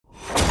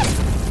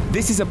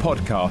This is a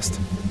podcast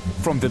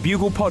from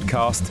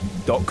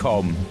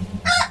thebuglepodcast.com.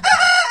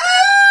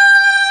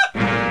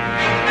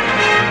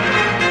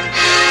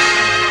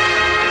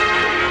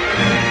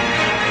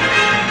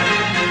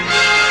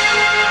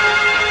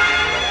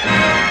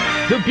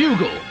 The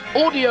Bugle,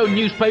 audio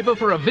newspaper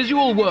for a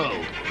visual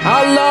world.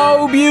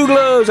 Hello,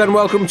 Buglers, and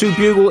welcome to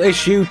Bugle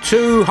issue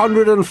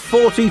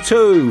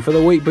 242 for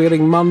the week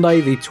beginning Monday,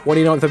 the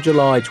 29th of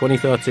July,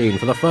 2013,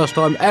 for the first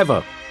time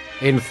ever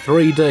in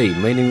 3D,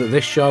 meaning that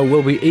this show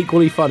will be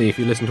equally funny if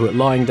you listen to it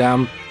lying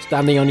down,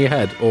 standing on your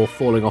head, or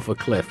falling off a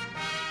cliff.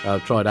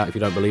 Try it out if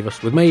you don't believe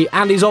us. With me,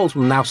 Andy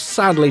Zaltzman, now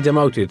sadly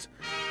demoted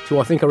to,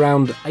 I think,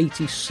 around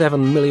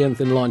 87 millionth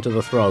in line to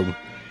the throne.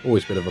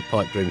 Always a bit of a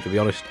pipe dream, to be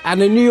honest.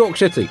 And in New York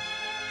City,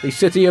 the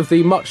city of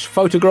the much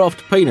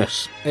photographed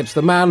penis. It's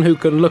the man who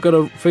can look at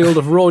a field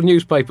of raw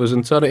newspapers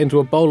and turn it into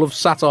a bowl of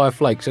satire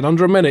flakes in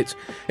under a minute.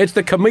 It's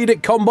the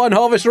comedic combine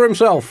harvester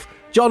himself,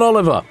 John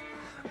Oliver.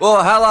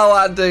 Well, hello,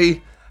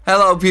 Andy.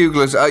 Hello,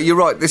 Buglers. You're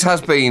right, this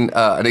has been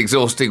an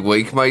exhausting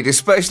week, made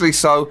especially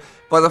so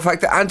by the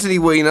fact that Anthony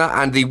Weiner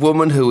and the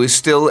woman who is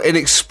still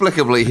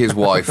inexplicably his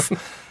wife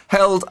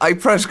held a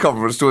press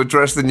conference to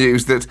address the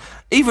news that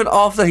even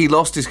after he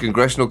lost his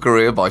congressional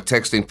career by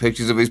texting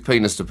pictures of his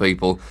penis to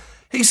people,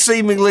 he's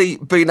seemingly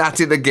been at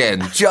it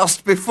again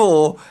just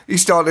before he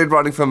started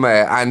running for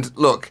mayor. And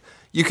look,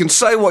 you can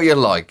say what you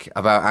like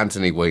about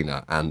Anthony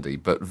Weiner, Andy,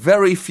 but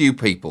very few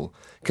people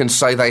can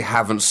say they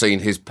haven't seen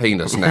his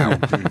penis now.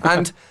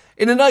 And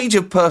in an age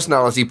of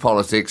personality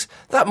politics,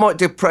 that might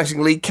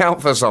depressingly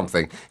count for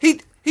something.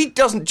 He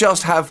doesn't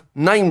just have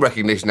name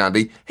recognition,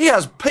 Andy. He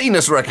has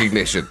penis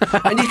recognition.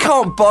 And you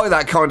can't buy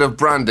that kind of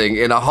branding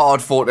in a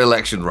hard-fought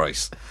election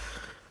race.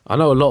 I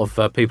know a lot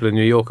of people in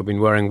New York have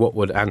been wearing what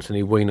would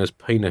Anthony Weiner's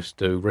penis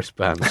do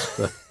wristbands.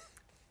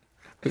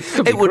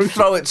 It would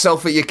throw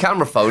itself at your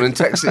camera phone and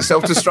text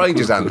itself to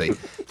strangers, Andy.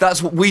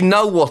 We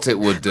know what it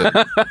would do.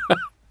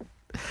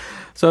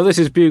 So this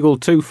is Bugle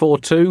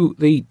 242.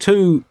 The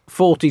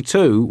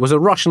Tu-42 was a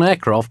Russian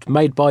aircraft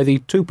made by the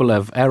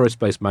Tupolev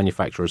aerospace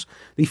manufacturers,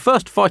 the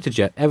first fighter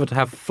jet ever to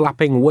have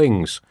flapping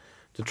wings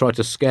to try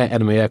to scare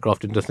enemy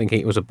aircraft into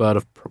thinking it was a bird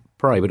of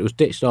prey, but it was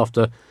ditched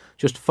after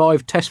just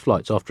 5 test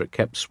flights after it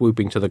kept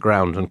swooping to the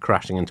ground and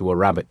crashing into a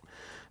rabbit.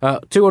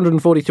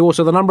 242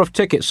 also the number of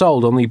tickets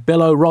sold on the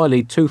Bill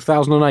O'Reilly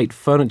 2008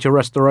 Furniture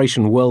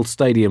Restoration World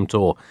Stadium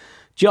Tour.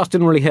 Just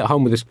didn't really hit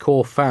home with his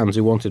core fans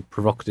who wanted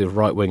provocative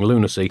right-wing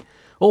lunacy,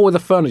 or with the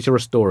furniture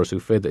restorers who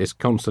feared that his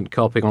constant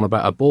carping on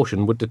about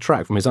abortion would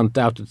detract from his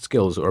undoubted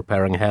skills at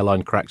repairing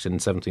hairline cracks in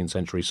 17th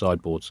century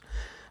sideboards.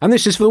 And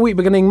this is for the week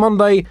beginning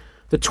Monday,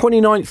 the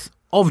 29th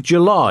of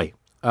July,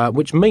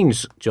 which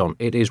means, John,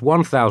 it is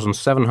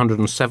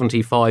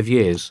 1,775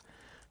 years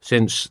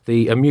since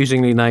the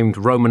amusingly named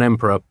Roman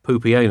Emperor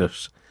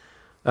Pupienus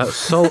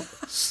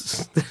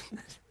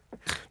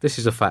this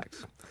is a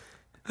fact.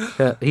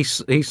 He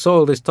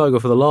soiled his toga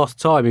for the last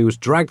time. He was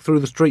dragged through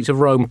the streets of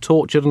Rome,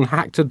 tortured and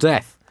hacked to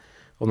death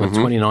on the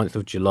 29th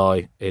of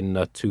July in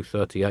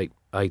 238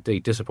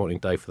 AD. Disappointing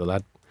day for the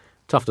lad.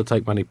 Tough to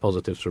take many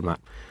positives from that.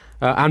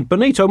 And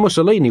Benito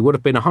Mussolini would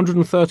have been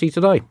 130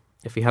 today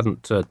if he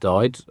hadn't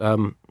died. I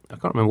can't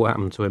remember what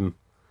happened to him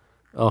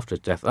after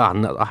his death.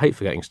 No, I hate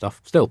forgetting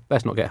stuff. Still,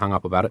 best not get hung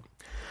up about it.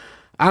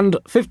 And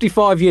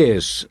 55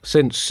 years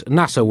since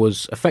NASA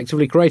was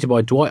effectively created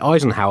by Dwight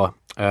Eisenhower.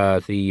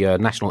 The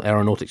National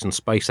Aeronautics and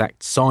Space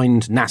Act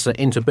signed NASA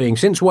into being,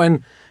 since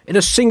when it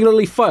has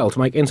singularly failed to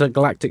make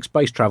intergalactic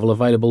space travel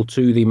available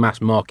to the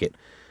mass market.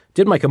 It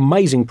did make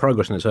amazing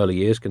progress in its early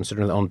years,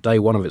 considering that on day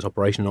one of its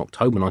operation in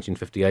October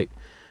 1958,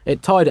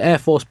 it tied Air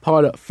Force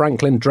pilot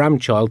Franklin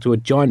Dramchild to a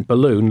giant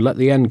balloon, let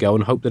the end go,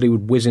 and hoped that he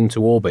would whiz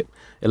into orbit.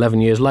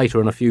 11 years later,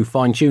 and a few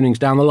fine-tunings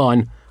down the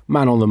line,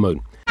 man on the moon.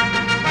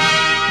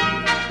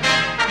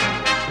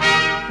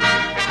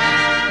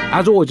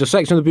 As always, a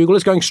section of the Bugle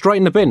is going straight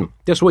in the bin.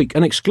 This week,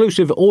 an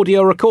exclusive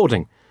audio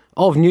recording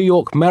of New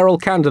York mayoral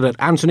candidate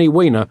Anthony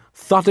Weiner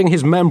thudding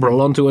his membrel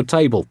onto a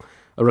table,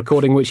 a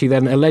recording which he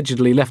then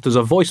allegedly left as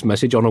a voice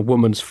message on a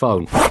woman's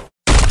phone.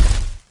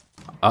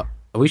 Are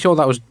we sure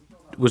that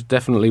was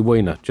definitely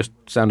Weiner? Just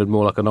sounded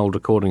more like an old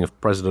recording of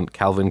President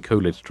Calvin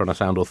Coolidge trying to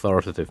sound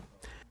authoritative.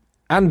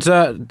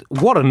 And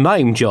what a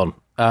name, John.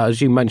 As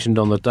you mentioned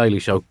on The Daily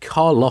Show,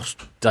 Carlos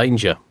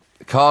Danger.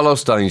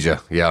 Carlos Danger,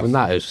 yeah. And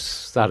that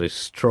is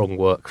strong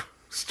work.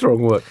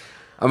 Strong work.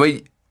 I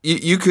mean,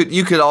 you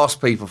could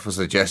ask people for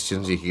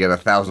suggestions. You could get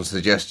 1,000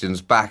 suggestions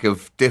back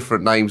of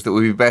different names that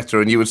would be better,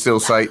 and you would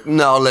still say,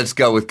 no, let's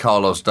go with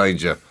Carlos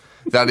Danger.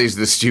 That is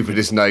the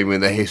stupidest name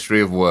in the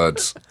history of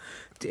words.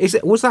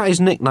 Was that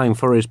his nickname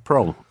for his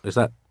prong?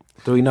 Do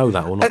we know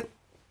that or not?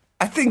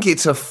 I think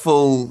it's a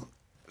full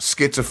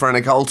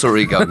schizophrenic alter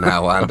ego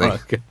now, Andy.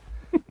 Okay.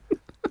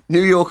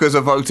 New Yorkers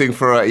are voting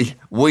for a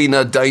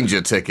Weiner Danger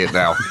ticket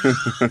now.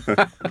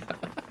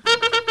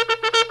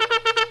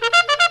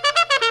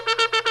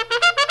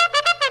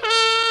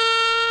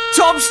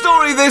 Top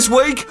story this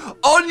week,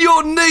 on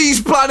your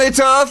knees,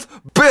 planet Earth,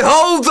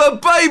 behold the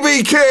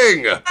baby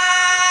king!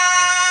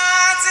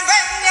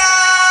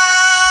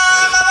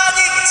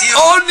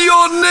 On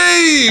your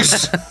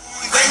knees!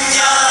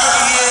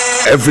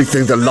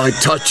 Everything the light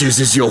touches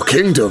is your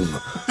kingdom.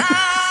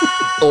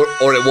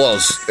 Or it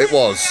was.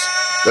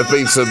 There have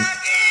been some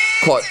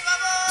quite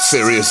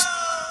serious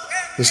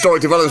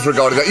historic developments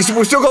regarding that.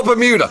 We've still got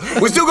Bermuda.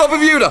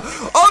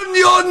 On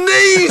your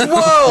knees,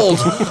 world!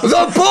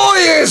 The boy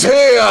is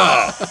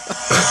here!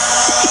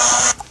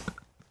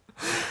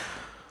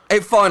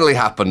 It finally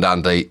happened,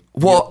 Andy.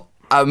 What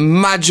a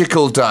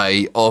magical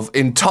day of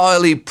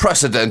entirely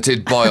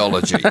precedented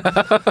biology.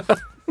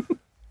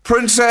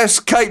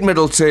 Princess Kate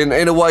Middleton,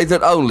 in a way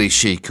that only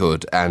she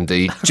could,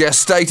 Andy,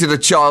 gestated a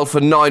child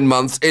for 9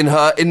 months in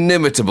her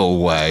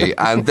inimitable way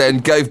and then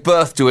gave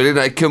birth to it in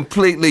a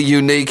completely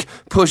unique,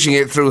 pushing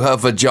it through her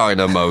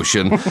vagina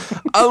motion,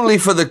 only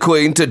for the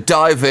Queen to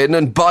dive in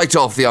and bite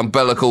off the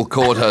umbilical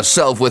cord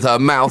herself with her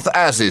mouth,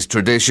 as is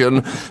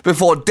tradition,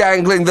 before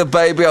dangling the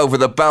baby over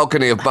the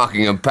balcony of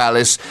Buckingham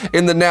Palace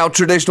in the now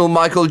traditional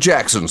Michael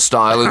Jackson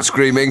style and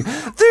screaming,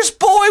 "This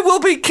boy will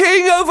be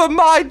king over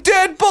my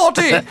dead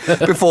body!"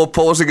 before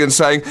pausing and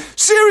saying,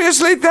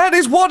 "Seriously, that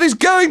is what is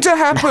going to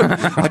happen.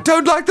 I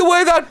don't like the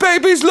way that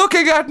baby's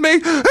looking at me.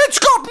 It's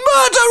got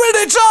murder in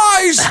its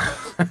eyes!"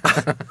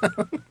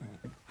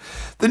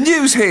 The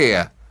news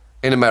here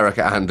in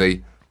America,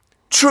 Andy,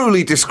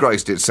 truly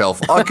disgraced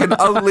itself. I can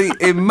only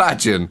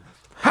imagine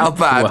how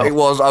bad it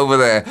was over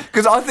there.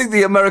 Because I think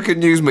the American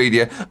news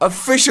media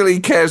officially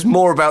cares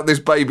more about this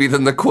baby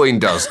than the Queen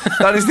does.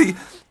 That is the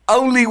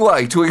only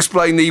way to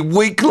explain the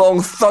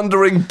week-long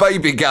thundering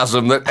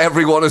babygasm that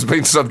everyone has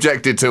been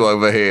subjected to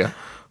over here.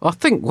 I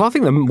think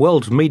the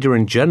world's media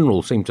in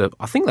general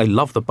I think they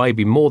love the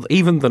baby more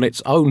even than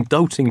its own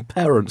doting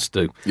parents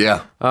do.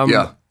 Yeah,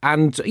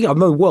 And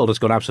the world has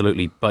gone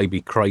absolutely baby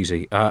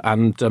crazy.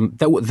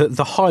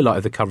 The highlight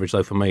of the coverage,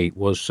 though, for me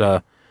was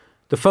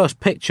the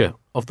first picture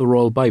of the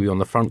royal baby on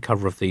the front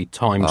cover of the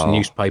Times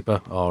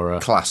newspaper,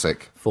 our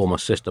classic former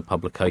sister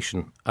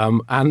publication,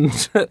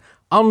 and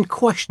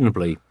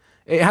unquestionably,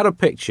 it had a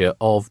picture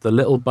of the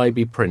little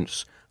baby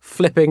prince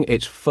flipping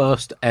its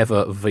first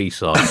ever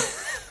V-side.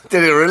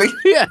 Did it really?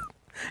 Yeah.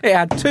 It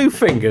had 2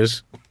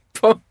 fingers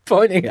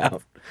pointing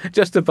out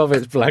just above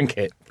its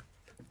blanket,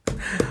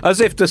 as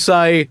if to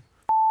say,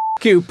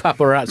 "F*** you,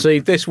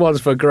 paparazzi, this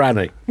one's for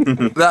Granny."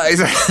 That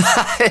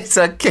is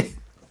a king.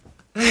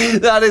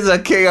 That is a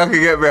king I can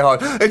get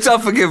behind. It's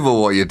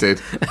unforgivable what you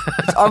did.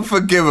 It's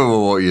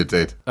unforgivable what you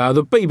did.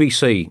 The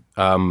BBC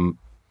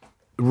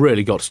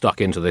really got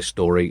stuck into this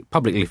story.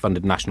 Publicly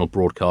funded national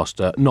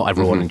broadcaster. Not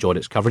everyone enjoyed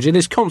its coverage. It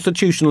is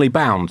constitutionally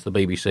bound, the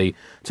BBC,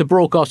 to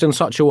broadcast in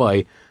such a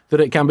way that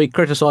it can be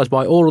criticised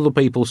by all of the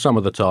people some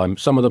of the time,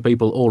 some of the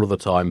people all of the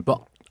time,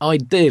 but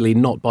ideally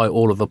not by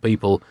all of the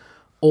people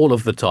all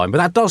of the time. But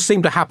that does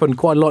seem to happen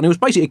quite a lot. And it was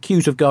basically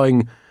accused of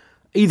going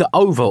either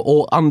over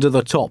or under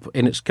the top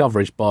in its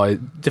coverage by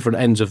different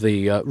ends of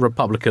the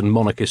Republican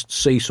monarchist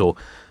seesaw.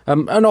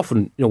 And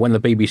often, when the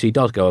BBC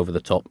does go over the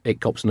top, it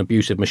cops an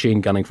abusive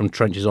machine gunning from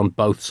trenches on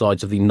both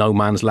sides of the no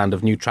man's land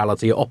of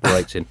neutrality it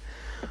operates in.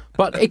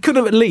 But it could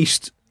have at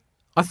least,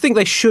 I think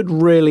they should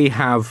really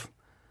have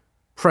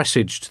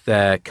presaged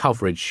their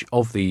coverage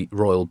of the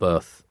royal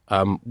birth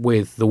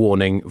with the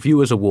warning,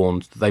 viewers are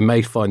warned that they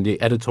may find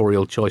the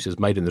editorial choices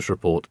made in this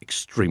report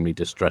extremely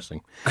distressing.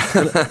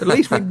 At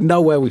least we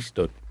know where we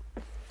stood.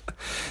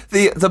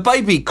 The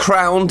baby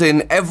crowned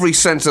in every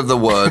sense of the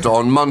word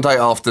on Monday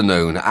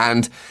afternoon,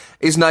 and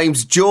his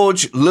name's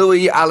George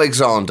Louis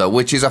Alexander,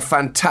 which is a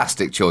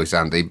fantastic choice,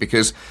 Andy,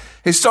 because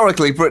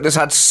historically Britain has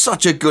had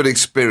such a good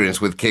experience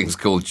with kings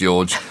called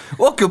George.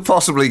 What could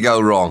possibly go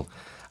wrong?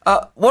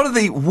 One of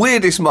the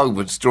weirdest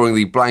moments during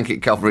the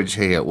blanket coverage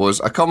here was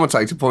a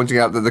commentator pointing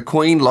out that the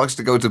Queen likes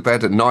to go to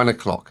bed at 9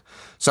 o'clock,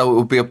 so it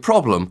would be a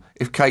problem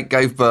if Kate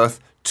gave birth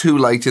too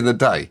late in the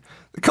day.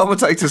 The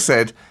commentator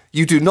said,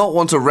 "You do not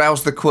want to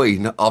rouse the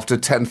Queen after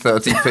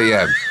 10:30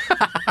 p.m.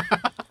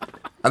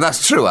 And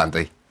that's true,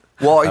 Andy.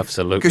 Why?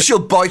 Absolutely. Because she'll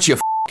bite your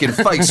f***ing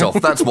face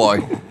off, that's why.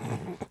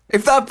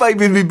 If that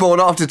baby had been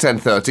born after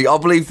 10:30, I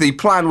believe the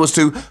plan was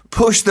to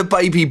push the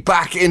baby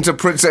back into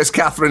Princess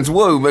Catherine's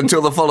womb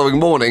until the following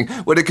morning,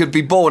 when it could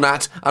be born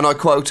at, and I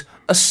quote,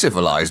 a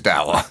civilised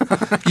hour.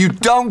 You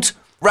don't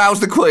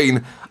rouse the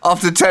Queen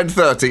after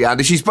 10:30,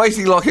 Andy. She's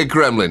basically like a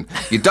gremlin.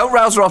 You don't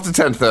rouse her after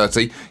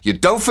 10:30, you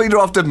don't feed her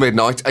after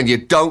midnight, and you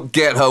don't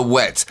get her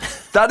wet.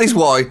 That is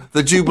why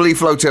the Jubilee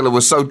flotilla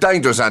was so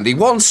dangerous, Andy.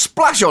 One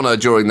splash on her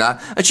during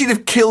that, and she'd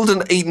have killed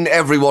and eaten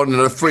everyone in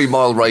a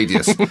 3-mile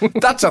radius.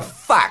 That's a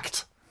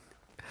fact.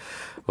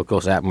 Of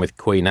course, it happened with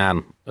Queen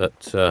Anne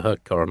at her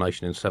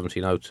coronation in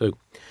 1702.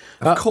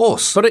 Of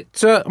course. But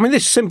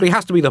this simply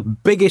has to be the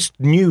biggest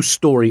news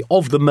story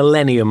of the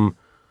millennium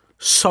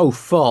so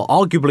far,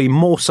 arguably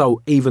more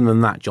so even than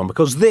that, John,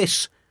 because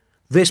this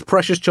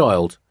precious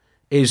child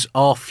is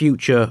our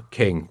future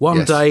king.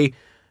 One day,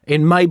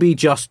 in maybe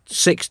just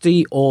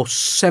 60 or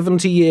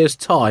 70 years'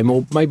 time,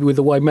 or maybe with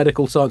the way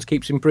medical science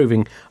keeps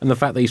improving and the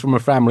fact that he's from a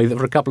family that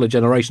for a couple of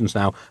generations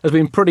now has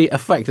been pretty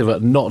effective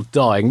at not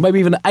dying, maybe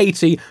even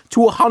 80 to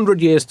 100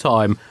 years'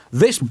 time,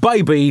 this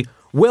baby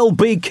will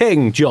be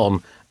king,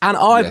 John. And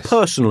I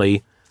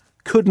personally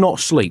could not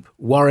sleep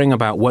worrying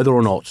about whether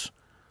or not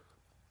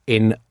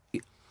in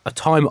a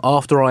time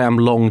after I am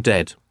long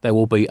dead, there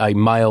will be a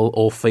male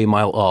or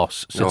female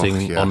arse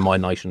sitting on my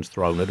nation's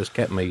throne. It has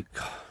kept me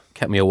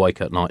awake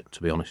at night,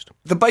 to be honest.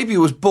 The baby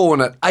was born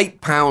at 8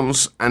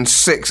 pounds and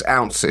 6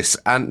 ounces,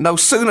 and no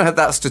sooner had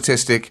that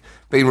statistic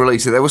been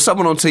released, there was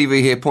someone on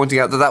TV here pointing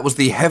out that was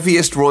the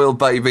heaviest royal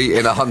baby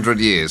in 100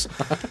 years.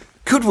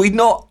 Could we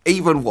not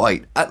even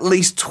wait at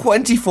least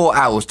 24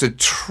 hours to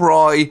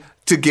try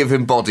to give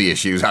him body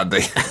issues,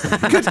 Andy?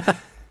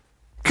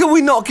 Can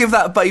we not give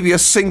that baby a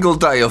single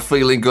day of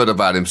feeling good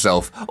about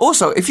himself?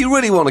 Also, if you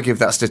really want to give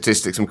that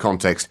statistic some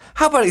context,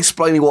 how about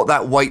explaining what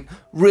that weight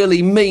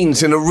really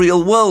means in a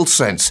real-world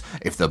sense?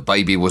 If the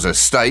baby was a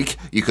steak,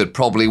 you could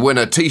probably win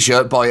a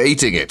T-shirt by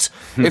eating it.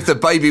 If the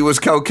baby was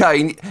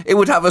cocaine, it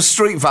would have a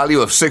street value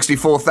of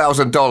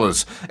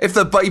 $64,000. If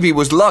the baby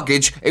was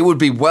luggage, it would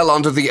be well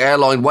under the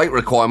airline weight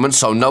requirements,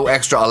 so no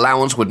extra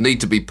allowance would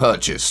need to be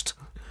purchased.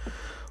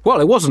 Well,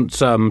 it wasn't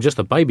just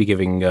the baby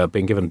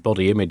being given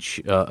body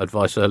image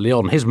advice early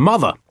on. His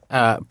mother,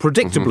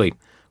 predictably,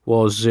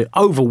 was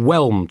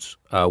overwhelmed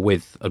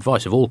with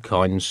advice of all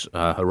kinds,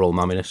 her royal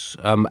mumminess,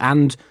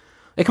 and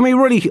it can be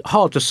really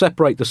hard to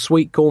separate the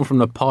sweet corn from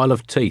the pile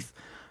of teeth.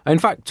 In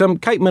fact,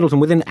 Kate Middleton,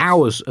 within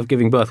hours of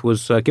giving birth,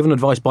 was given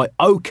advice by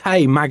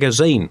OK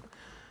magazine.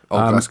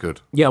 Oh, that's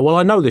good. Yeah, well,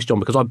 I know this, John,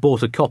 because I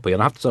bought a copy,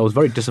 and I have to say I was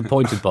very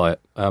disappointed by it.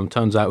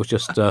 Turns out it was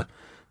just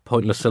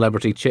pointless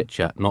celebrity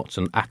chit-chat, not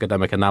an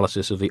academic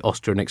analysis of the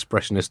Austrian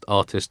expressionist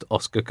artist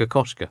Oskar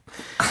Kokoschka.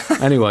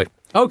 Anyway,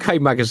 OK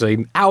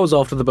magazine, hours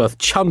after the birth,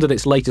 chundered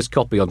its latest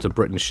copy onto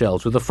Britain's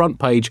shelves with the front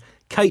page,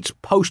 Kate's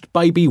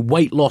post-baby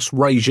weight loss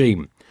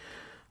regime.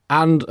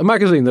 And a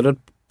magazine that had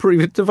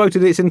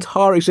devoted its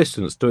entire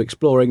existence to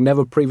exploring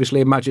never previously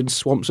imagined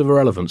swamps of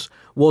irrelevance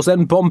was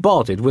then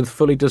bombarded with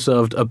fully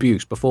deserved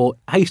abuse before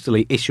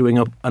hastily issuing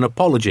an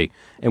apology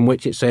in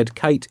which it said,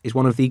 Kate is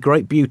one of the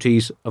great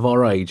beauties of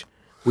our age.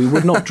 We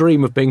would not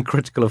dream of being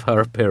critical of her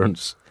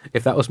appearance.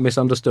 If that was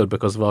misunderstood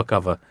because of our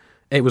cover,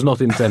 it was not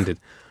intended.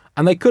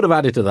 And they could have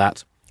added to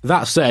that.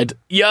 That said,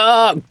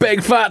 yuck,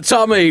 big fat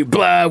tummy,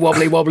 blah,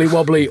 wobbly, wobbly,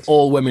 wobbly.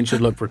 All women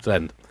should look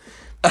pretend.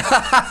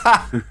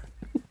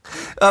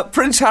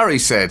 Prince Harry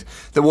said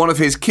that one of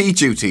his key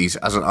duties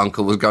as an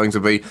uncle was going to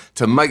be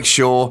to make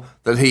sure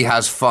that he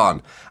has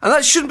fun. And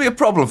that shouldn't be a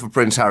problem for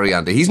Prince Harry,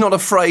 Andy. He's not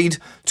afraid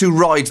to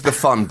ride the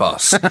fun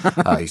bus.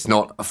 He's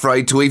not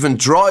afraid to even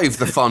drive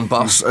the fun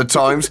bus at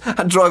times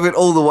and drive it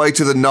all the way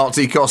to the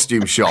Nazi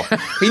costume shop.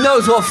 He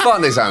knows what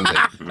fun is, Andy.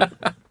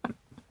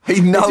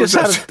 He knows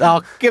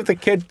I'll give the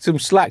kid some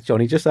slack,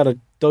 John. He just had a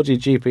dodgy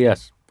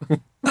GPS.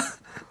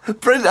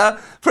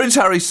 Prince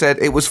Harry said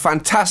it was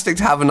fantastic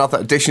to have another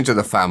addition to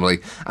the family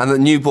and that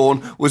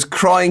newborn was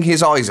crying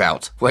his eyes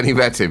out when he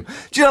met him.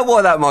 Do you know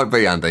why that might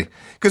be, Andy?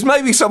 Because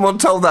maybe someone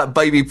told that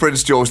baby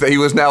Prince George that he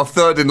was now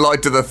third in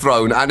line to the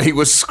throne and he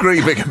was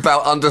screaming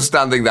about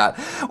understanding that.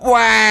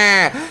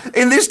 Wah!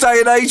 In this day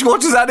and age,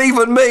 what does that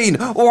even mean?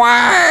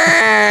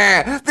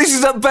 Wah! This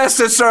is at best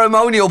a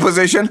ceremonial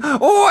position.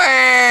 Wah!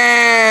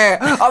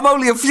 I'm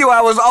only a few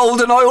hours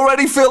old and I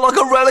already feel like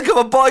a relic of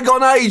a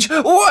bygone age.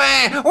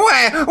 Wah!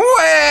 Wah!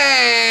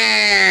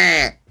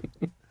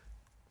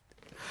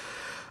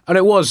 And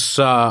it was,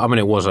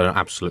 it was an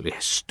absolutely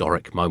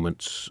historic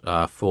moment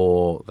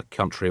for the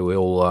country. We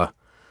all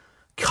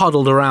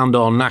cuddled around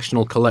our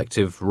national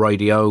collective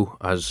radio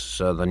as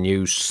the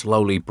news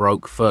slowly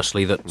broke.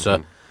 Firstly,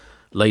 that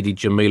Lady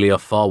Jamelia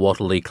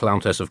Farwattle, the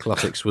Countess of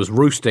Classics, was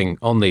roosting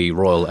on the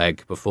royal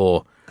egg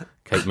before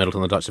Kate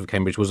Middleton, the Duchess of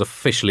Cambridge, was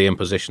officially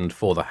impositioned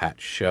for the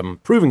hatch.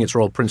 Proving its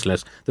royal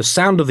princeliness, the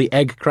sound of the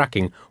egg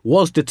cracking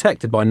was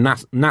detected by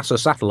NASA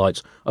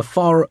satellites as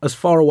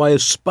far away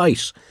as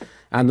space,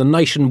 and the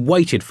nation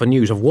waited for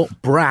news of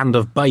what brand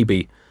of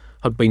baby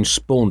had been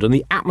spawned. And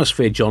the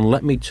atmosphere, John,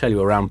 let me tell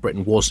you, around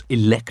Britain was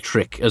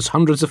electric, as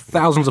hundreds of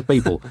thousands of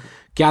people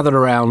gathered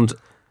around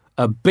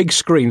big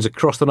screens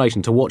across the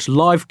nation to watch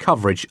live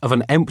coverage of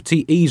an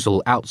empty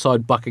easel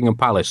outside Buckingham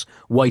Palace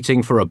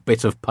waiting for a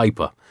bit of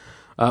paper.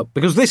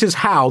 Because this is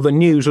how the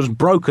news was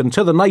broken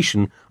to the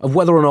nation of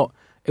whether or not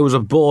it was a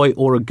boy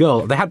or a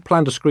girl. They had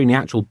planned to screen the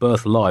actual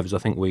birth live, as I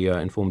think we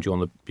informed you on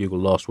the Bugle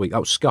last week. That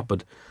was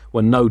scuppered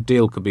when no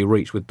deal could be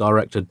reached with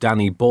director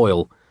Danny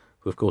Boyle,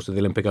 who, of course, did the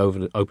Olympic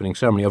opening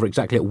ceremony, over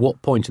exactly at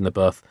what point in the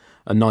birth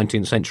a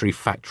 19th century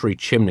factory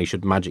chimney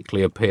should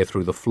magically appear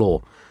through the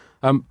floor.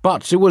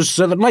 But it was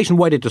the nation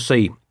waited to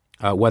see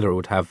whether it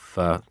would have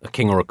a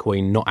king or a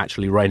queen not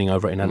actually reigning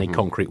over it in any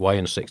concrete way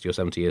in 60 or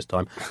 70 years'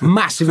 time.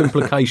 Massive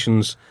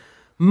implications,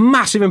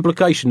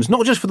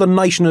 not just for the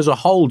nation as a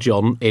whole,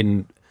 John,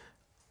 in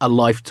a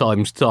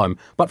lifetime's time,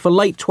 but for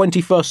late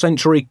 21st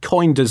century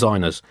coin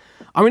designers.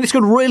 I mean, this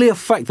could really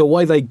affect the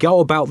way they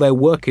go about their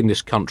work in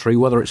this country,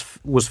 whether it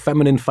was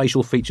feminine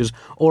facial features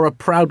or a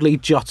proudly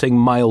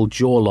jutting male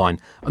jawline.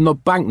 And the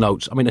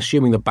banknotes, I mean,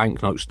 assuming the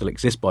banknotes still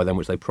exist by then,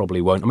 which they probably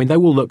won't, I mean, they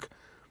will look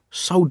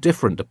so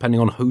different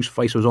depending on whose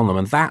face was on them.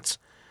 And that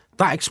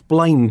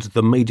explained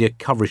the media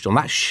coverage, John.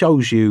 That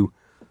shows you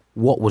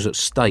what was at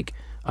stake.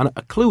 And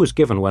a clue was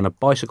given when a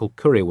bicycle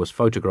courier was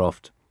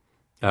photographed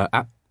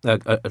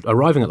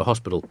arriving at the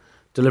hospital,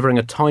 delivering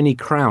a tiny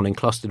crown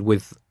encrusted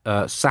with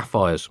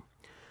sapphires.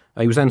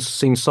 He was then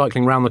seen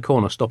cycling round the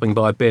corner, stopping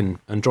by a bin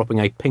and dropping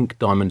a pink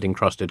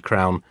diamond-encrusted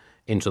crown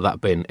into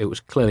that bin. It was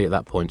clearly at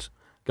that point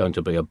going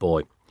to be a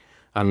boy.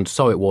 And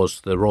so it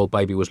was. The royal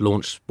baby was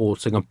launched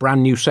sporting a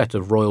brand new set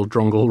of royal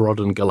drongle, rod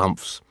and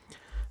galumphs.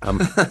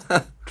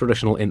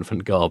 Traditional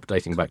infant garb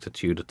dating back to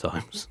Tudor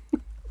times.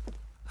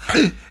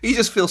 You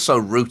just feel so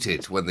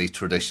rooted when these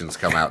traditions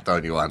come out,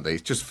 don't you, Andy?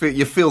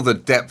 You feel the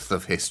depth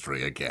of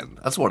history again.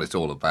 That's what it's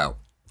all about.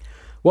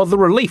 Well, the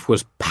relief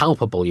was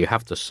palpable, you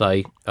have to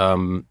say.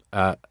 And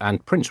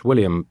Prince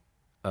William,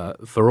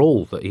 for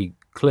all that he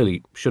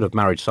clearly should have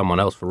married someone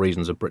else for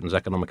reasons of Britain's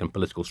economic and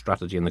political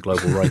strategy in the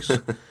global race.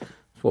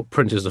 That's what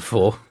princes are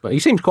for. But he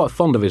seems quite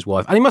fond of his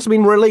wife. And he must have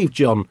been relieved,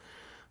 John,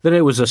 that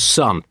it was a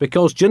son,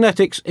 because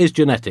genetics is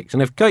genetics.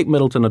 And if Kate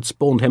Middleton had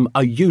spawned him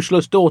a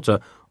useless daughter,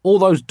 all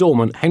those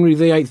dormant Henry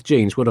VIII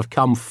genes would have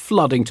come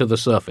flooding to the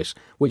surface,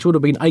 which would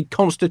have been a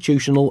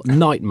constitutional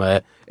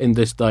nightmare in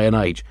this day and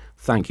age.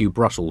 Thank you,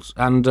 Brussels.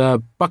 And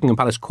Buckingham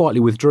Palace quietly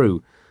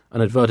withdrew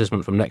an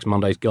advertisement from next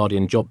Monday's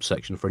Guardian jobs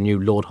section for a new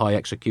Lord High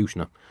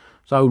Executioner.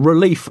 So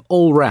relief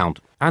all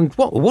round. And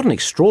what an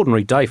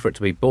extraordinary day for it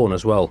to be born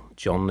as well,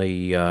 John,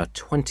 the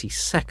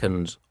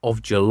 22nd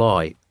of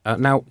July.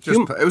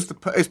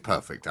 It's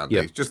perfect, Andy.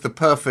 Yeah. It's just the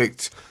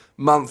perfect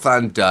month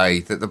and day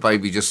that the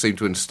baby just seemed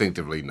to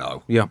instinctively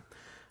know. Yeah.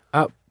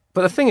 But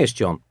the thing is,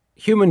 John,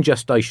 human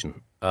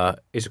gestation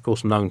is, of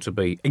course, known to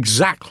be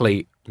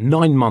exactly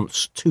 9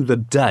 months to the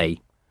day,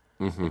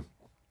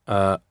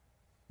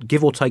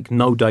 give or take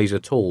no days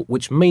at all,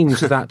 which means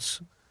that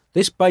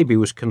this baby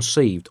was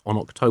conceived on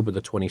October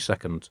the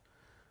 22nd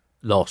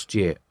last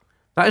year.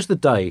 That is the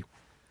day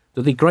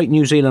that the great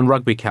New Zealand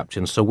rugby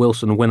captain Sir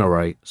Wilson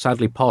Whinneray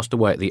sadly passed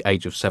away at the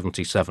age of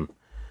 77.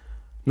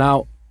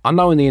 Now, I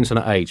know in the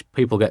internet age,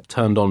 people get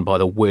turned on by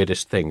the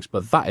weirdest things,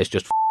 but that is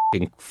just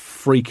f***ing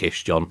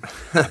freakish, John.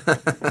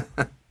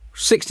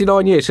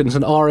 69 years since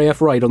an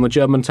RAF raid on the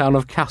German town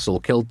of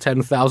Kassel killed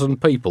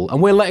 10,000 people,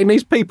 and we're letting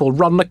these people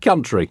run the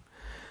country.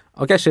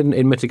 I guess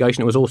in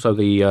mitigation, it was also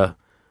the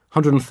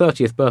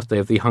 130th birthday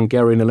of the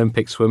Hungarian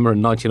Olympic swimmer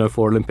and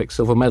 1904 Olympic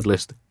silver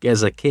medalist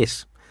Geza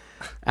Kiss,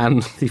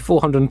 and the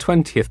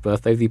 420th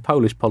birthday of the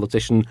Polish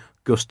politician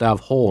Gustav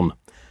Horn,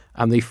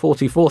 and the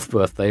 44th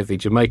birthday of the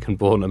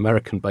Jamaican-born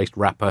American-based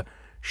rapper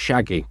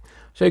Shaggy.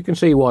 So you can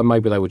see why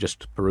maybe they were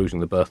just perusing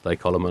the birthday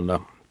column and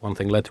one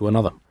thing led to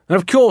another. And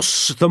of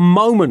course, the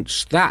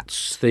moment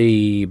that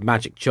the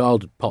magic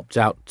child popped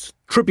out,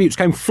 tributes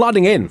came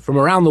flooding in from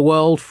around the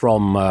world,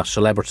 from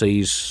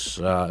celebrities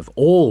of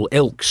all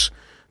ilks.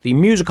 The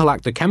musical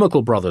act The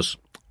Chemical Brothers,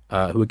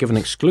 who were given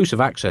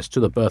exclusive access to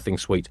the birthing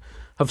suite,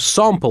 have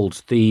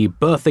sampled the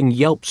birthing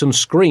yelps and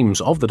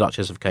screams of the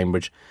Duchess of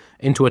Cambridge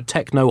into a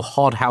techno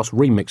hard house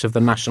remix of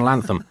the national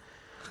anthem,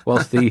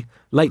 whilst the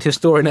late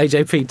historian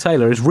AJP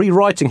Taylor is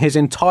rewriting his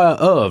entire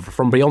oeuvre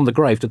from beyond the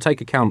grave to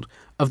take account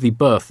of the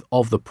birth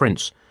of the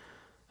prince.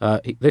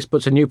 This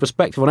puts a new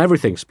perspective on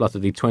everything,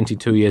 spluttered the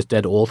 22 years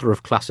dead author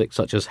of classics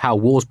such as How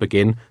Wars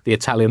Begin, The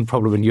Italian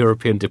Problem in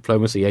European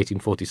Diplomacy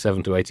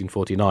 1847 to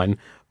 1849,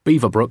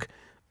 Beaverbrook,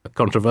 a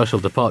controversial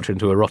departure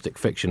into erotic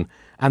fiction,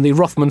 and the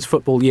Rothmans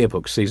Football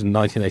Yearbook, season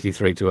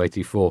 1983 to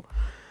 84.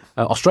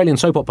 Australian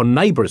soap opera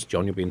Neighbours,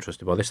 John, you'll be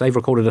interested by this. They've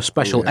recorded a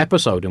special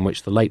episode in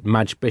which the late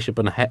Madge Bishop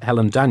and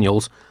Helen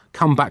Daniels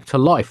come back to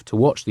life to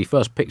watch the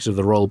first pictures of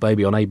the royal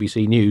baby on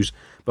ABC News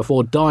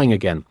before dying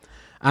again.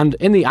 And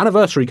in the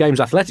anniversary games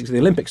athletics at the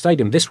Olympic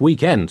Stadium this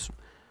weekend,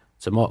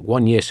 to mark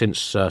 1 year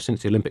since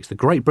the Olympics, the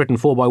Great Britain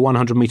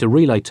 4x100 metre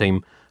relay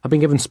team have been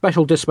given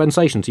special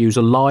dispensation to use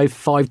a live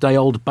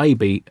 5-day-old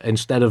baby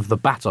instead of the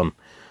baton.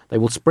 They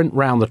will sprint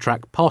round the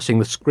track, passing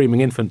the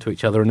screaming infant to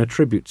each other in a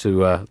tribute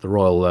to the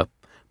royal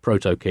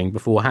proto-king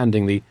before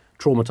handing the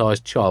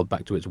traumatised child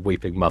back to its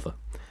weeping mother.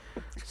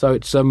 So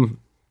it's been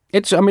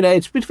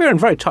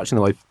very touching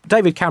the way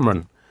David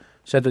Cameron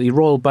said that the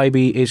royal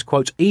baby is,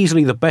 quote,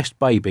 easily the best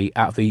baby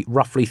out of the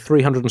roughly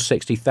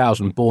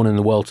 360,000 born in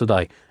the world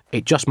today.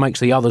 It just makes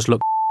the others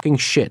look f***ing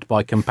shit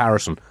by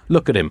comparison.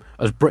 Look at him,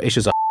 as British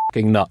as a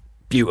f***ing nut.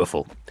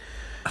 Beautiful.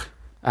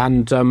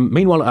 And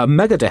meanwhile, a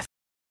Megadeth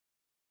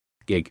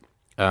gig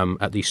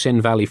at the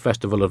Sin Valley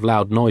Festival of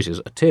Loud Noises,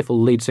 a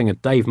tearful lead singer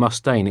Dave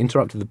Mustaine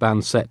interrupted the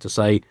band's set to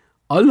say,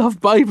 "I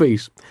love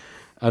babies,"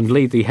 and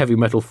lead the heavy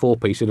metal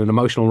four-piece in an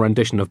emotional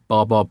rendition of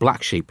Bar Bar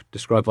Black Sheep,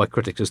 described by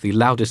critics as the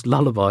loudest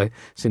lullaby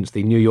since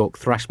the New York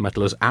thrash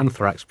metalers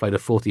Anthrax played a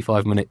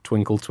 45-minute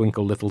Twinkle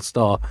Twinkle Little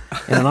Star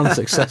in an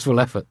unsuccessful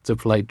effort to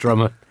play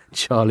drummer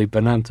Charlie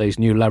Benante's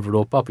new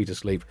Labrador puppy to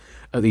sleep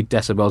at the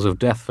Decibels of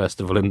Death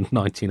Festival in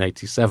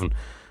 1987,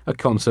 a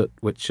concert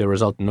which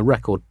resulted in a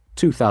record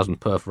 2,000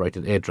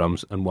 perforated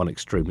eardrums and one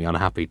extremely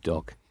unhappy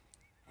dog.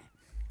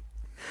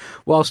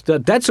 Whilst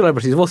dead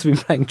celebrities have also been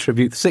paying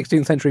tribute, the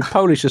 16th century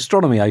Polish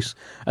astronomy ace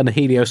and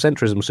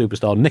heliocentrism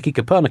superstar Nicky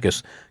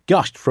Copernicus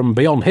gushed from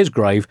beyond his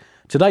grave.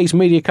 Today's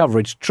media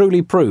coverage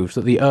truly proves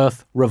that the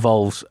Earth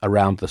revolves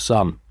around the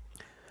sun.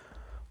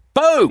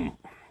 Boom!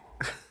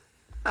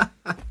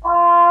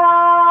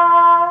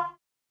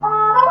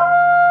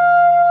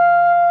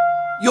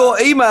 Your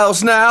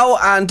emails now,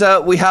 and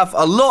we have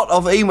a lot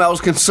of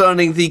emails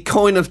concerning the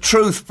coin of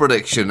truth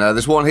prediction.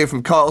 There's one here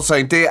from Kyle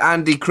saying, Dear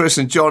Andy, Chris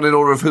and John, in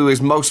order of who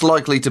is most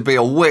likely to be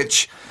a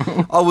witch.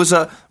 I was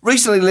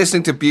recently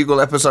listening to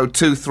Bugle episode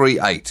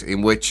 238,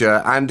 in which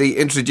Andy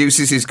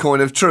introduces his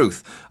coin of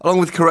truth. Along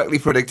with correctly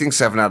predicting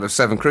 7 out of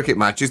 7 cricket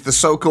matches, the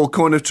so-called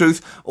coin of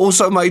truth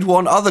also made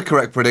one other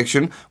correct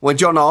prediction when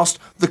John asked,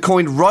 the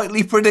coin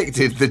rightly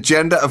predicted the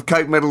gender of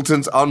Kate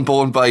Middleton's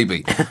unborn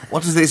baby.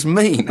 What does this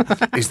mean?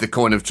 Is the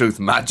coin of truth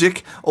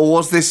magic, or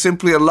was this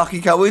simply a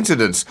lucky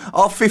coincidence?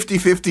 Are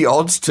 50-50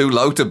 odds too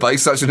low to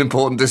base such an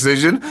important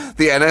decision?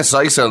 The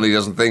NSA certainly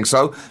doesn't think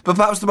so, but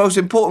perhaps the most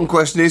important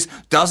question is,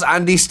 does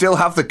Andy still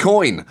have the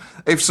coin?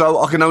 If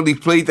so, I can only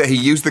plead that he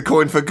used the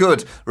coin for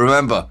good.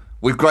 Remember,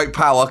 with great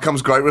power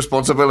comes great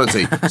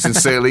responsibility.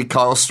 Sincerely,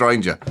 Kyle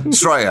Strayer.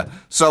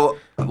 So,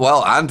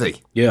 well,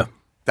 Andy. Yeah.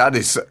 That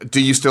is, do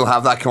you still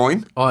have that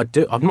coin? I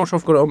do. I'm not sure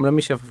if I've got it on me. Let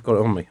me see if I've got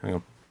it on me.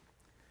 Hang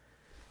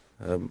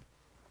on.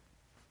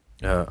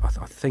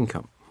 I think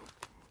I'm...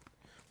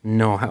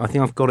 No, I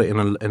think I've got it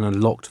in a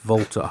locked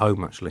vault at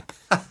home, actually.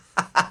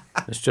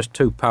 It's just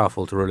too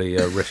powerful to really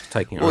risk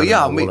taking it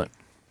out of my wallet.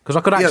 Because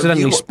I could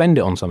accidentally spend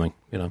it on something,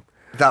 you know.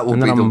 That would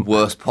be the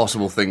worst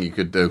possible thing you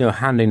could do. You know,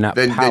 handing that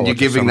power then you're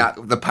giving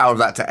the power of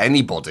that to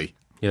anybody.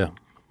 Yeah.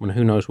 Well,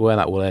 who knows where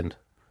that will end.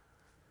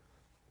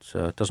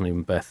 So it doesn't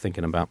even bear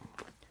thinking about.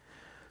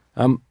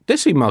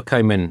 This email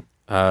came in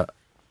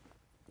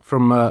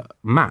from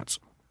Matt.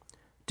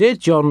 Dear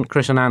John,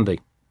 Chris and Andy,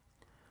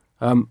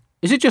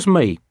 is it just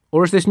me,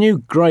 or is this new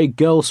grey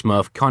girl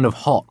Smurf kind of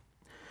hot?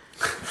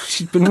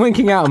 She's been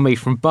winking out at me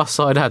from bus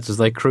side ads as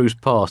they cruise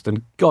past,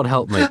 and God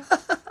help me,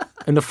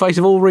 in the face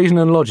of all reason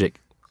and logic,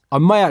 I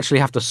may actually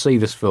have to see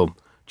this film,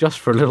 just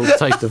for a little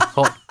taste of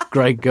hot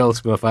grey girl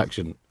Smurf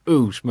action.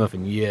 Ooh,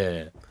 Smurfing,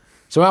 yeah.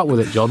 So out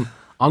with it, John.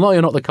 I know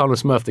you're not the kind of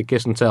Smurf to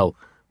kiss and tell,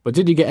 but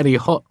did you get any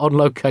hot,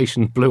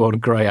 on-location blue on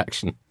grey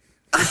action?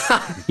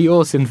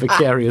 Yours in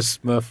vicarious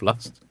Smurf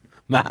lust.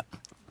 Matt.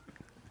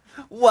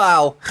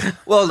 Wow.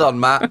 Well done,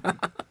 Matt.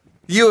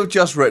 You have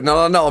just written, and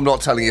I know I'm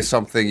not telling you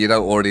something you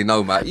don't already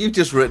know, Matt. You've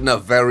just written a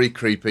very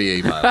creepy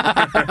email.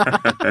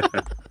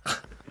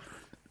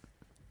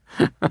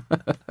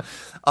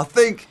 I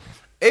think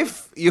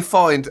if you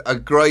find a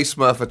grey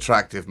Smurf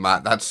attractive,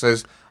 Matt, that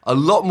says a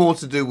lot more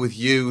to do with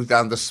you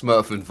than the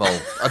Smurf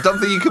involved. I don't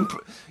think you can...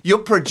 You're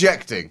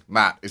projecting,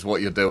 Matt, is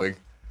what you're doing.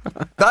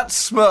 That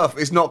Smurf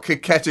is not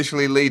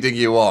coquettishly leading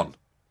you on.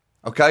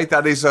 Okay?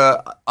 That is,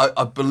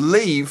 I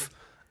believe,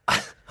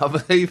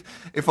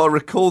 if I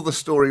recall the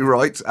story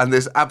right, and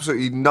there's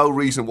absolutely no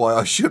reason why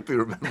I should be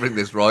remembering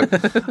this right,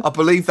 I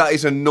believe that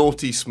is a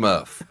naughty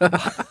Smurf.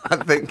 I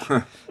think.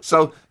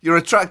 So you're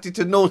attracted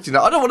to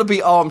naughtiness. I don't want to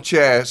be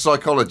armchair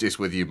psychologist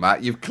with you,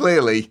 Matt. You've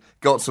clearly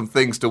got some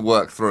things to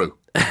work through.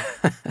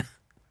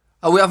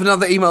 We have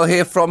another email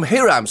here from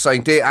Hiram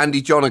saying, Dear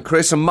Andy, John and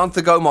Chris, a month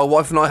ago my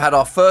wife and I had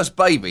our first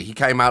baby. He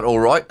came out all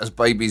right, as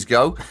babies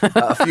go.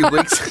 A few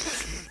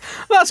weeks...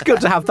 That's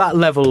good to have that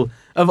level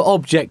of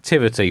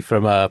objectivity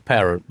from a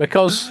parent,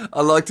 because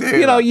I like to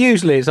hear that.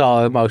 Usually it's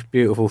the most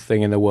beautiful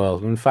thing in the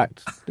world. In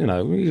fact,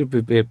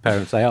 you'd be a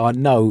parent say, I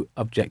know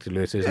objectively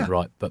this isn't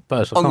right, but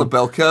personally... On the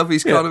bell curve,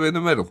 he's kind of in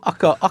the middle. I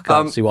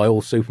can't see why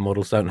all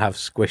supermodels don't have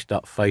squished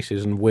up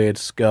faces and weird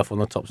scurf on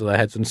the tops of their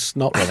heads and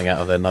snot running out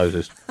of their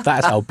noses.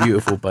 That's how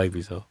beautiful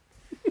babies are.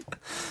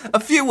 A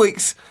few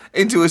weeks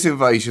into his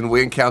invasion,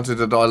 we encountered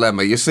a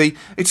dilemma. You see,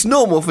 it's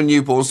normal for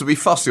newborns to be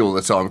fussy all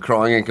the time.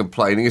 Crying and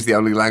complaining is the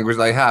only language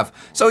they have.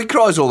 So he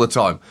cries all the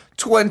time,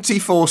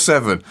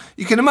 24/7.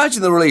 You can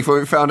imagine the relief when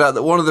we found out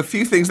that one of the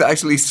few things that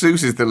actually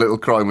soothes the little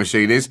crying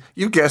machine is,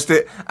 you guessed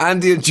it,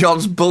 Andy and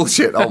John's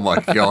bullshit. Oh my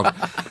God.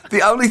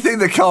 The only thing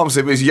that calms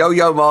him is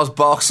Yo-Yo Ma's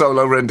Bach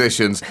solo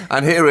renditions.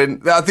 And herein,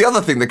 the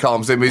other thing that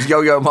calms him is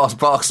Yo-Yo Ma's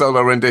Bach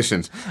solo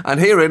renditions. And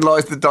herein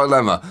lies the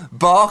dilemma.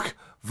 Bach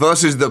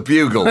versus the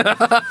Bugle.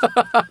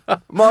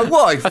 My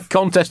wife... A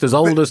contest as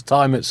old as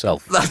time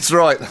itself. That's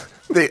right.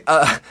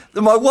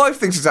 My wife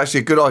thinks it's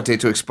actually a good idea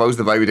to expose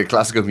the baby to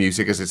classical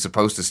music, as it's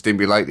supposed to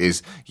stimulate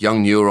his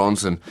young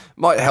neurons and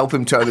might help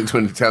him turn into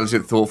an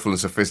intelligent, thoughtful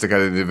and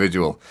sophisticated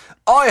individual.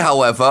 I,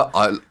 however,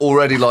 I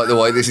already like the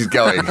way this is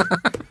going.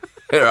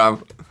 Here I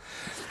am.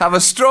 Have a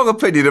strong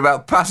opinion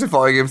about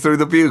pacifying him through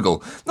the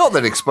Bugle. Not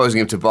that exposing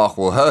him to Bach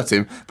will hurt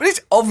him, but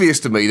it's obvious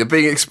to me that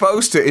being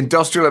exposed to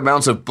industrial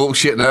amounts of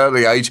bullshit at an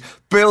early age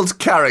builds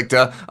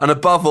character and,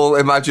 above all,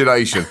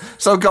 imagination.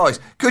 So, guys,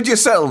 could you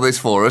settle this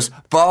for us?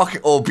 Bach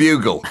or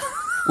Bugle?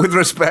 With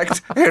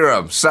respect,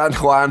 Hiram, San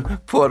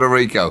Juan, Puerto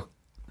Rico.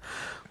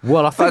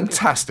 Well, I think...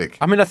 Fantastic.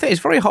 I think it's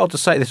very hard to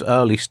say at this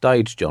early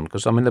stage, John,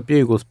 because, the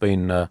Bugle's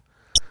been,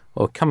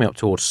 coming up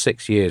towards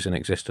 6 years in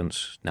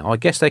existence now. I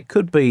guess there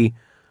could be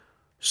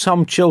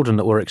some children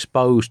that were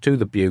exposed to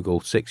the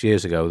Bugle 6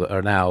 years ago that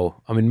are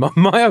now...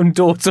 my own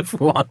daughter, for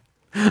one.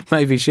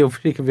 Maybe she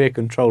can be a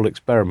controlled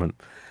experiment.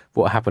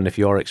 What happened if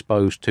you're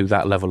exposed to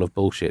that level of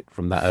bullshit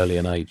from that early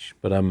an age?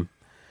 But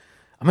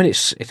I mean,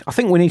 I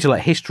think we need to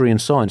let history and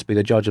science be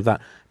the judge of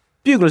that.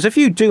 Buglers, if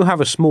you do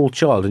have a small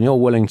child and you're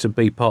willing to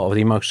be part of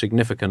the most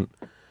significant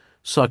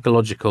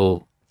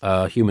psychological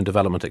human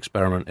development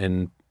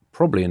experiment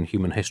probably in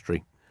human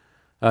history,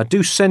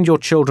 do send your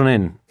children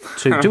in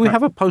to... Do we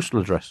have a postal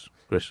address,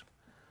 Chris?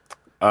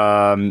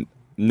 No.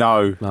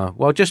 No.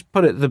 Well, just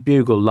put it the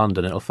Bugle,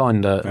 London. It'll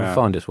find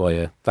its way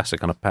here. That's the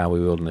kind of power we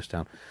wield in this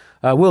town.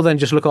 We'll then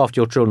just look after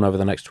your children over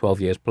the next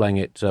 12 years,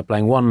 playing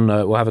one.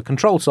 We'll have a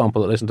controlled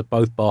sample that listens to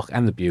both Bach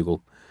and the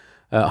Bugle.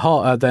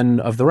 Then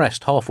of the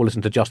rest, half will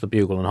listen to just the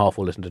Bugle and half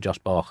will listen to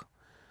just Bach.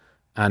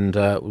 And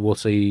we'll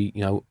see,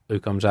 who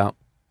comes out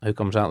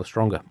the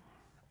stronger.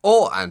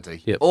 Or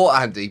Andy,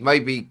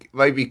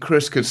 maybe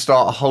Chris could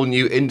start a whole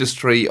new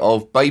industry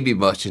of baby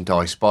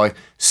merchandise by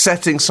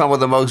setting some of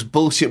the most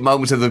bullshit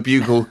moments of the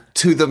Bugle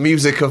to the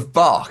music of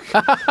Bach,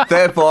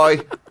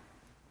 thereby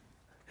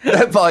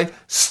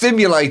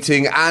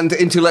stimulating and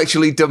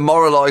intellectually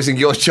demoralising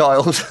your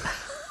child.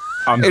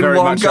 I'm in very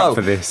one much go. up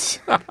for this.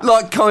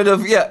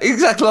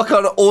 Exactly like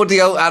an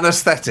audio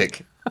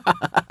anaesthetic.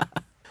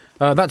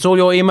 That's all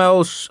your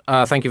emails.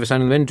 Thank you for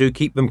sending them in. Do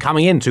keep them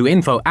coming in to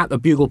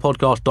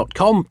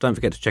info@thebuglepodcast.com. Don't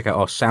forget to check out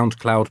our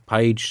SoundCloud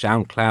page,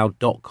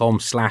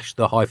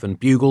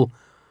 soundcloud.com/the-bugle.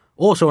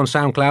 Also on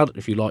SoundCloud,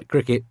 if you like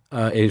cricket,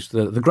 is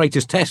the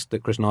greatest test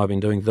that Chris and I have been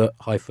doing,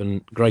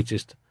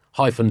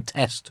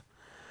 the-greatest-test.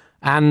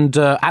 And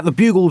at the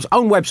Bugle's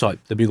own website,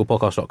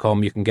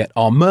 thebuglepodcast.com, you can get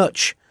our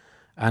merch.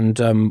 And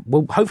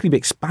we'll hopefully be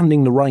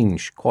expanding the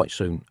range quite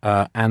soon.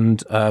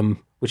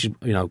 Which is,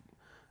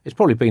 it's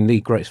probably been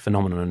the greatest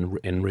phenomenon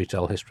in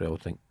retail history, I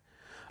would think.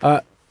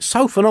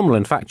 So phenomenal,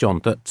 in fact,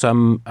 John, that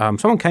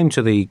someone came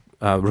to the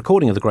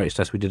recording of the greatest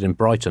test we did in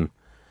Brighton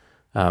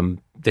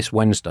this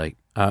Wednesday,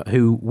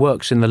 who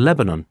works in the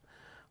Lebanon,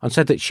 and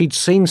said that she'd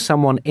seen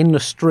someone in the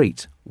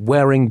street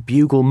wearing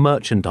Bugle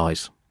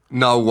merchandise.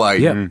 No way.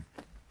 Yeah.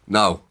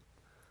 No.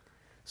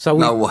 So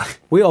no way.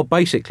 We are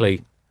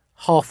basically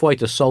halfway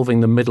to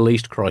solving the Middle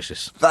East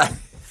crisis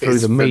through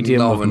the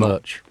medium of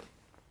merch.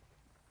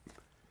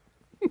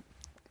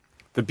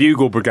 The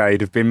Bugle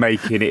Brigade have been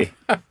making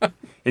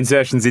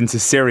insertions into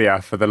Syria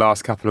for the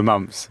last couple of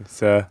months.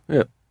 So.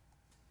 Yeah.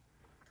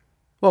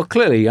 Well,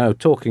 clearly,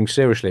 talking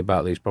seriously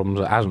about these problems,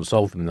 it hasn't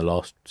solved them in the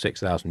last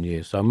 6,000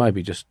 years. So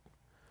maybe just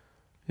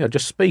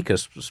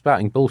speakers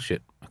spouting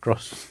bullshit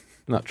across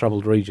that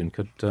troubled region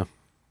could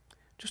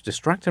just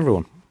distract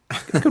everyone.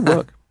 It could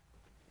work.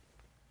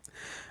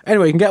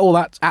 Anyway, you can get all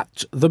that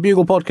at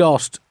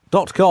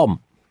thebuglepodcast.com.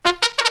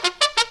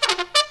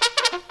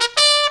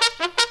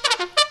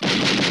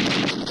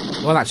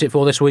 Well, that's it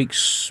for this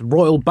week's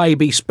Royal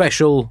Baby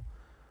Special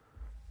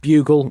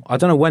Bugle. I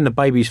don't know when the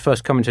baby's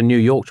first coming to New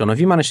York, John.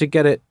 Have you managed to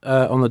get it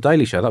on the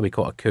Daily Show? That'd be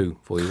quite a coup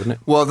for you, wouldn't it?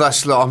 Well,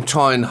 I'm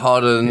trying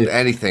harder than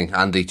anything,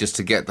 Andy, just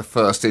to get the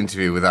first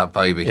interview with that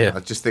baby. Yeah.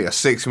 I just think a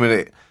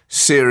 6-minute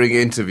searing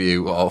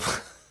interview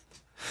of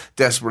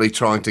desperately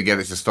trying to get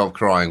it to stop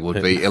crying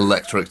would be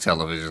electric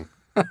television.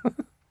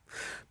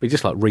 Be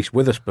just like Reese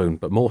Witherspoon,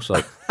 but more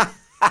so.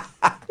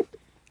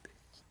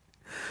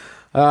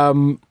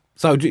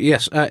 So,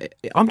 yes,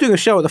 I'm doing a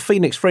show at the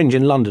Phoenix Fringe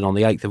in London on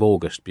the 8th of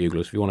August,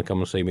 Buglers. If you want to come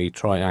and see me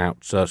try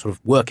out sort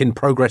of work in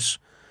progress,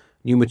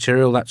 new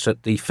material, that's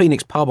at the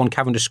Phoenix Pub on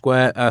Cavendish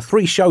Square.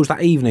 3 shows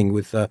that evening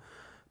with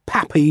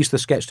Pappies, the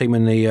sketch team,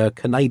 and the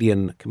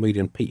Canadian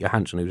comedian Pete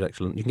Johansson, who's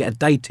excellent. You can get a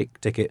day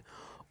ticket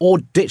or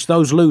ditch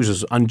those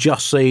losers and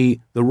just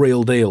see the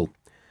real deal.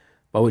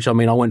 By which I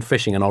mean I went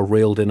fishing and I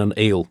reeled in an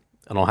eel,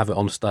 and I'll have it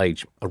on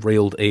stage, a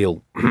reeled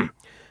eel.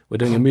 We're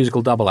doing a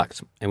musical double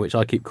act in which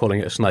I keep calling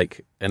it a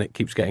snake and it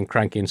keeps getting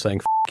cranky and saying,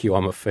 "F*** you,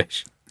 I'm a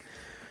fish."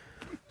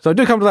 So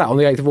do come to that on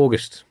the 8th of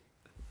August.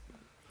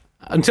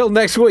 Until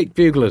next week,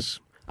 Buglers.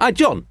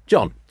 John.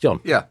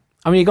 Yeah.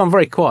 I mean, you've gone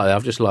very quiet.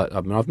 I've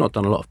not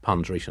done a lot of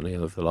puns recently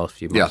over the last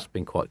few months. Yeah. It's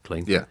been quite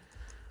clean. Yeah.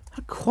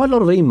 Had quite a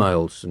lot of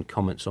emails and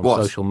comments on What?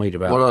 social media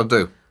about What did I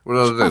do? What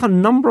did I a do?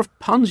 number of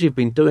puns you've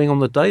been doing on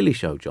the Daily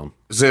Show, John.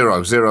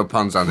 Zero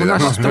puns, Andy. That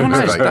must be a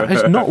mistake. That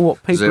is not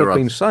what people Zero. have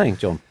been saying,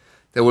 John.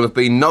 There will have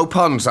been no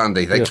puns,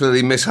 Andy. They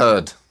clearly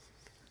misheard.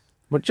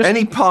 But just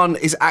Any pun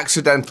is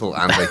accidental,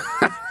 Andy.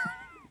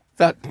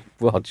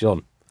 well,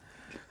 John.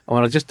 I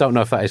mean, I just don't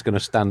know if that is going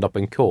to stand up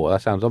in court.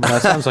 That sounds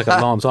like a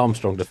Lance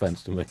Armstrong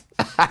defence to me.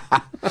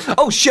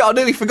 Oh shit! I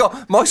nearly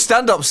forgot. My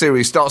stand-up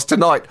series starts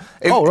tonight.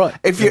 Right.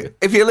 If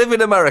you live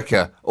in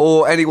America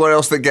or anywhere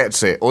else that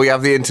gets it, or you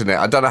have the internet,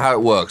 I don't know how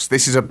it works.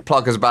 This is a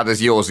plug as bad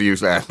as yours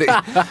usually, Andy.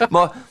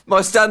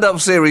 my stand-up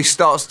series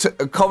starts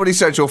at Comedy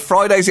Central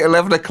Fridays at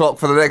 11 o'clock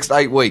for the next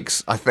 8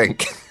 weeks. I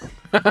think.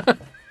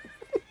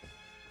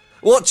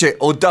 Watch it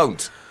or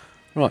don't.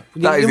 Right.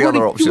 That is the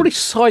other option. You really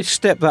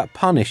sidestepped that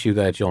pun issue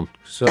there, John.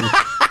 So,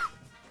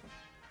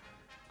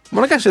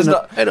 well, I guess in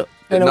a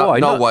way.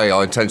 No way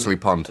I intentionally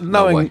punned.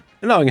 No way.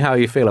 Knowing how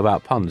you feel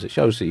about puns, it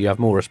shows that you have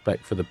more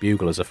respect for the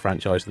Bugle as a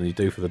franchise than you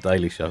do for the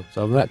Daily Show.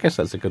 So I guess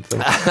that's a good thing.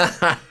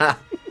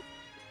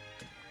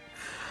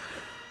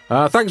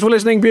 Thanks for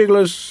listening,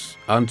 Buglers.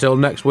 Until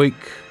next week,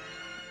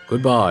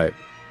 goodbye.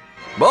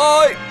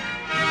 Bye!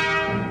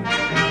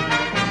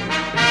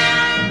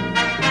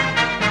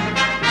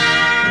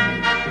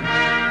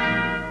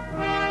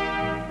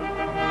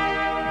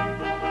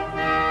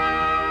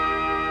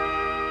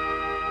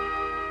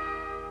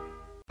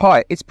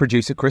 Hi, it's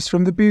producer Chris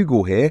from The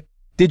Bugle here.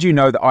 Did you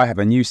know that I have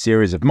a new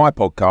series of my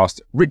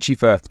podcast, Richie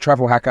Firth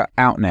Travel Hacker,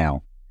 out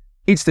now?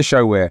 It's the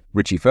show where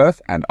Richie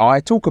Firth and I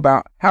talk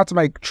about how to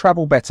make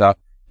travel better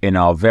in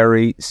our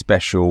very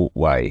special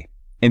way.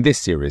 In this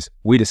series,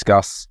 we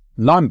discuss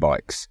Lime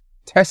bikes,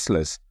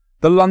 Teslas,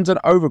 the London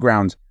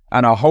Overground,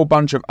 and a whole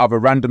bunch of other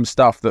random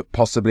stuff that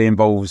possibly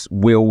involves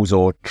wheels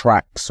or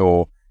tracks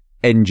or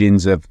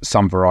engines of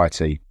some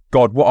variety.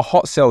 God, what a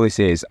hot sell this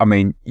is. I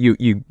mean,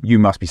 you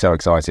must be so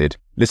excited.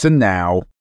 Listen now.